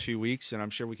the last few weeks, and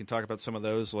I'm sure we can talk about some of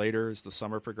those later as the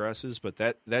summer progresses. But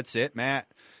that's it, Matt,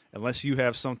 unless you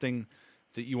have something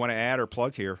that you want to add or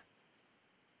plug here.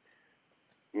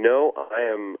 No, I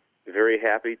am very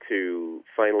happy to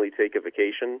finally take a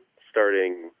vacation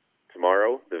starting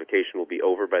tomorrow. The vacation will be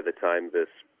over by the time this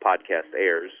podcast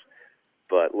airs,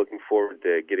 but looking forward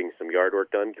to getting some yard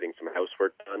work done, getting some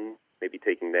housework done, maybe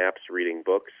taking naps, reading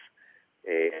books,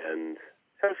 and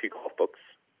have a few golf books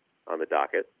on the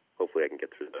docket. Hopefully I can get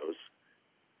through those.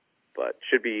 But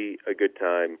should be a good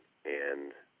time,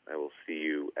 and I will see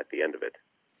you at the end of it.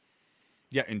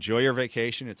 Yeah, enjoy your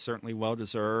vacation. It's certainly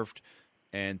well-deserved.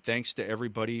 And thanks to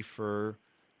everybody for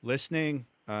listening.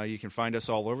 You can find us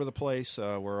all over the place.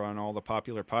 We're on all the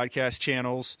popular podcast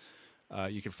channels.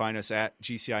 You can find us at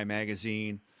GCI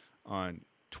Magazine on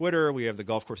Twitter. We have the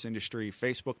Golf Course Industry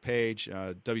Facebook page,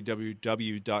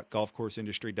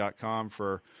 www.golfcourseindustry.com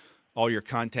for all your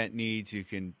content needs. You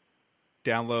can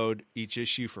download each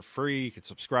issue for free. You can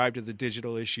subscribe to the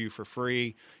digital issue for free.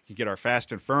 You can get our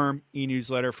Fast and Firm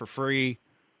e-newsletter for free.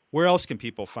 Where else can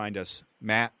people find us,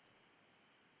 Matt?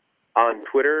 On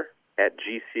Twitter at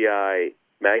GCI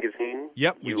Magazine.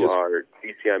 Yep. You are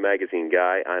GCI Magazine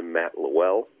guy. I'm Matt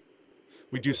Lowell.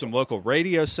 We do some local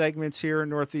radio segments here in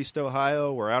Northeast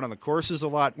Ohio. We're out on the courses a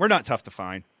lot. We're not tough to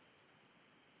find.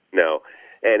 No.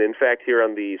 And in fact, here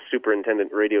on the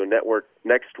Superintendent Radio Network,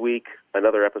 next week,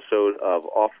 another episode of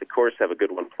Off the Course. Have a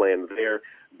good one planned there.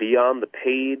 Beyond the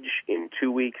Page in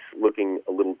 2 weeks, looking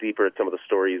a little deeper at some of the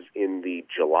stories in the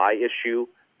July issue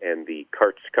and the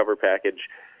Carts cover package.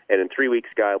 And in 3 weeks,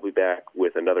 Guy will be back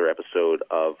with another episode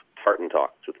of Tartan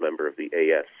Talks with a member of the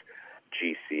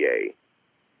ASGCA.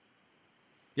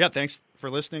 Yeah, thanks for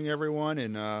listening, everyone,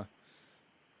 and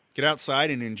get outside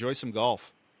and enjoy some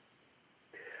golf.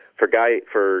 For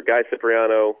Guy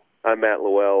Cipriano, I'm Matt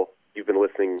Lowell. You've been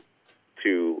listening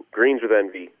to Greens with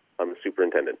Envy on the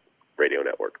Superintendent Radio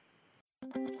Network.